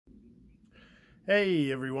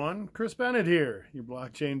Hey everyone, Chris Bennett here, your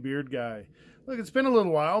blockchain beard guy. Look, it's been a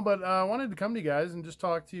little while, but I wanted to come to you guys and just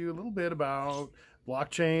talk to you a little bit about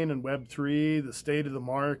blockchain and Web3, the state of the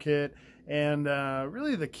market, and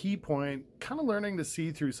really the key point, kind of learning to see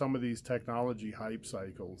through some of these technology hype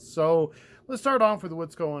cycles. So let's start off with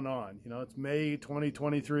what's going on. It's May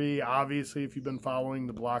 2023. Obviously, if you've been following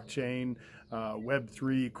the blockchain,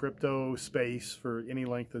 Web3 crypto space for any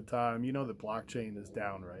length of time, you know that blockchain is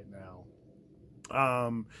down right now.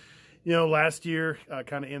 Last year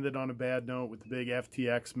kind of ended on a bad note with the big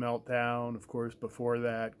FTX meltdown. Of course, before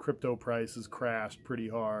that, crypto prices crashed pretty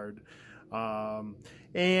hard.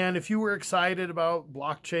 And if you were excited about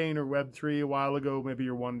blockchain or Web3 a while ago, maybe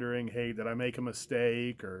you're wondering, hey, did I make a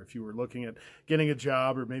mistake? Or if you were looking at getting a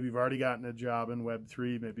job, or maybe you've already gotten a job in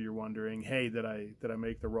Web3, maybe you're wondering, hey, did I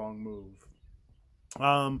make the wrong move?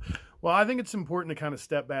 Well, I think it's important to kind of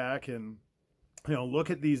step back and look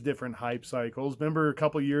at these different hype cycles. Remember a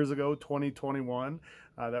couple years ago, 2021,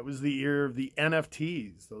 that was the year of the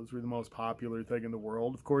NFTs. Those were the most popular thing in the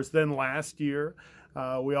world. Of course, then last year,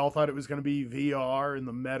 we all thought it was going to be VR and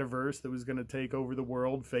the metaverse that was going to take over the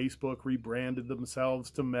world. Facebook rebranded themselves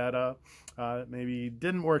to Meta. Maybe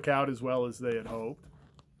didn't work out as well as they had hoped.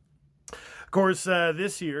 Of course,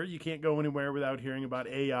 this year, you can't go anywhere without hearing about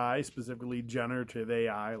AI, specifically generative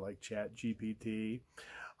AI like ChatGPT.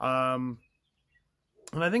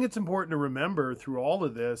 And I think it's important to remember through all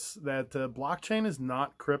of this that blockchain is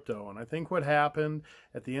not crypto. And I think what happened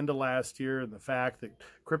at the end of last year and the fact that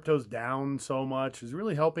crypto's down so much is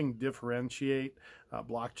really helping differentiate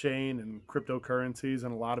blockchain and cryptocurrencies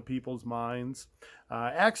in a lot of people's minds.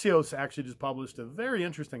 Axios actually just published a very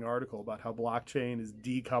interesting article about how blockchain is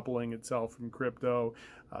decoupling itself from crypto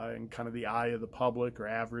and kind of the eye of the public or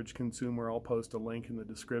average consumer. I'll post a link in the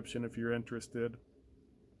description if you're interested.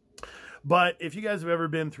 But if you guys have ever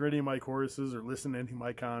been through any of my courses or listened to any of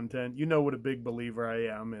my content, you know what a big believer I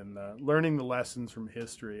am in learning the lessons from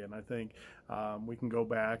history. And I think we can go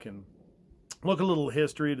back and look a little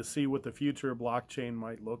history to see what the future of blockchain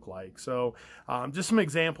might look like. So just some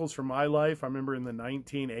examples from my life. I remember in the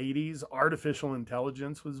 1980s, artificial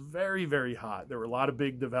intelligence was very, very hot. There were a lot of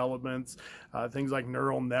big developments, things like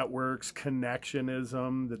neural networks,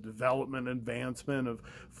 connectionism, the development and advancement of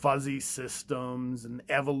fuzzy systems and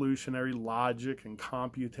evolutionary logic and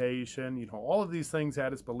computation. All of these things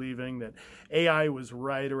had us believing that AI was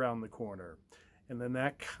right around the corner. And then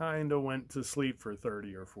that kind of went to sleep for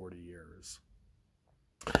 30 or 40 years.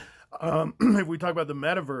 If we talk about the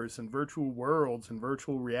metaverse and virtual worlds and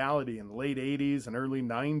virtual reality in the late 80s and early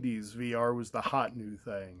 90s, VR was the hot new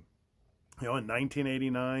thing. In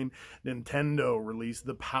 1989, Nintendo released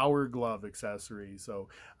the Power Glove accessory. So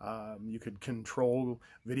you could control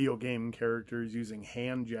video game characters using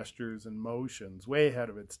hand gestures and motions, way ahead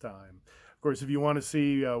of its time. Of course, if you want to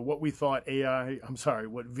see what we thought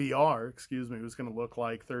what VR, was going to look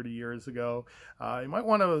like 30 years ago, you might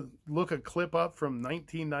want to look a clip up from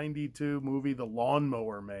 1992 movie The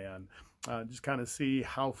Lawnmower Man. Just kind of see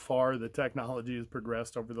how far the technology has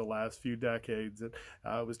progressed over the last few decades. It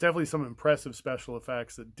was definitely some impressive special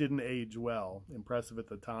effects that didn't age well. Impressive at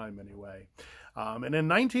the time, anyway. And in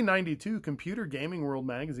 1992, Computer Gaming World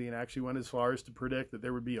magazine actually went as far as to predict that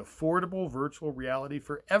there would be affordable virtual reality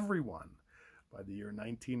for everyone by the year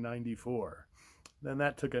 1994. Then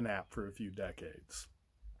that took a nap for a few decades.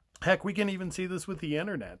 Heck, we can even see this with the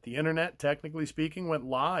internet. The internet, technically speaking, went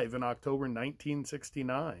live in October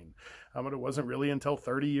 1969. But it wasn't really until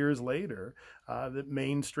 30 years later that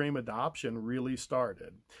mainstream adoption really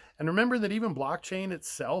started. And remember that even blockchain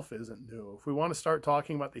itself isn't new. If we want to start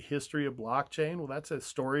talking about the history of blockchain, well, that's a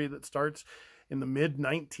story that starts in the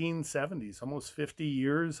mid-1970s, almost 50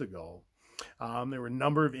 years ago. There were a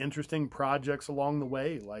number of interesting projects along the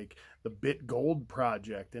way, like the BitGold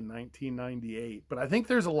project in 1998. But I think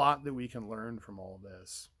there's a lot that we can learn from all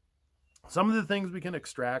this. Some of the things we can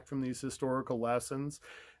extract from these historical lessons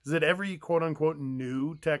is that every quote-unquote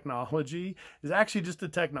new technology is actually just a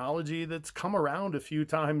technology that's come around a few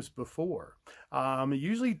times before. It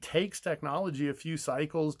usually takes technology a few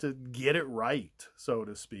cycles to get it right, so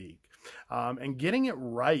to speak. And getting it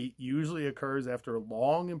right usually occurs after a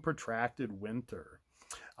long and protracted winter.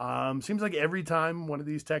 Seems like every time one of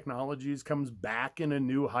these technologies comes back in a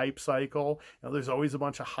new hype cycle, there's always a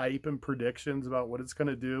bunch of hype and predictions about what it's going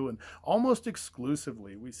to do. And almost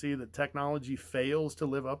exclusively, we see that technology fails to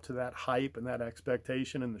live up to that hype and that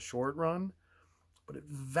expectation in the short run, but it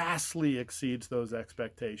vastly exceeds those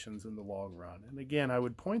expectations in the long run. And again, I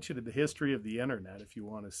would point you to the history of the internet if you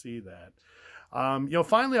want to see that.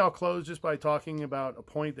 Finally, I'll close just by talking about a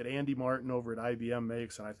point that Andy Martin over at IBM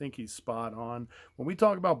makes, and I think he's spot on. When we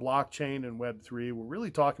talk about blockchain and Web3, we're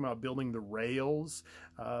really talking about building the rails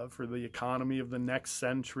for the economy of the next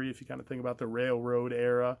century, if you kind of think about the railroad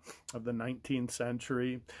era of the 19th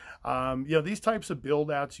century. These types of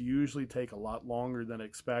build-outs usually take a lot longer than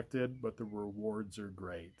expected, but the rewards are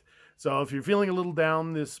great. So if you're feeling a little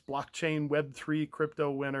down this blockchain Web3 crypto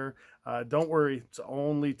winter, don't worry, it's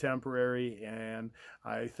only temporary. And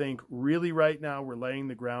I think really right now we're laying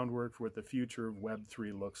the groundwork for what the future of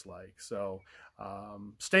Web3 looks like. So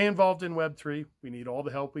stay involved in Web3. We need all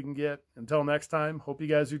the help we can get. Until next time, hope you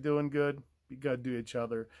guys are doing good. Be good to each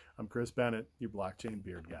other. I'm Chris Bennett, your blockchain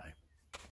beard guy.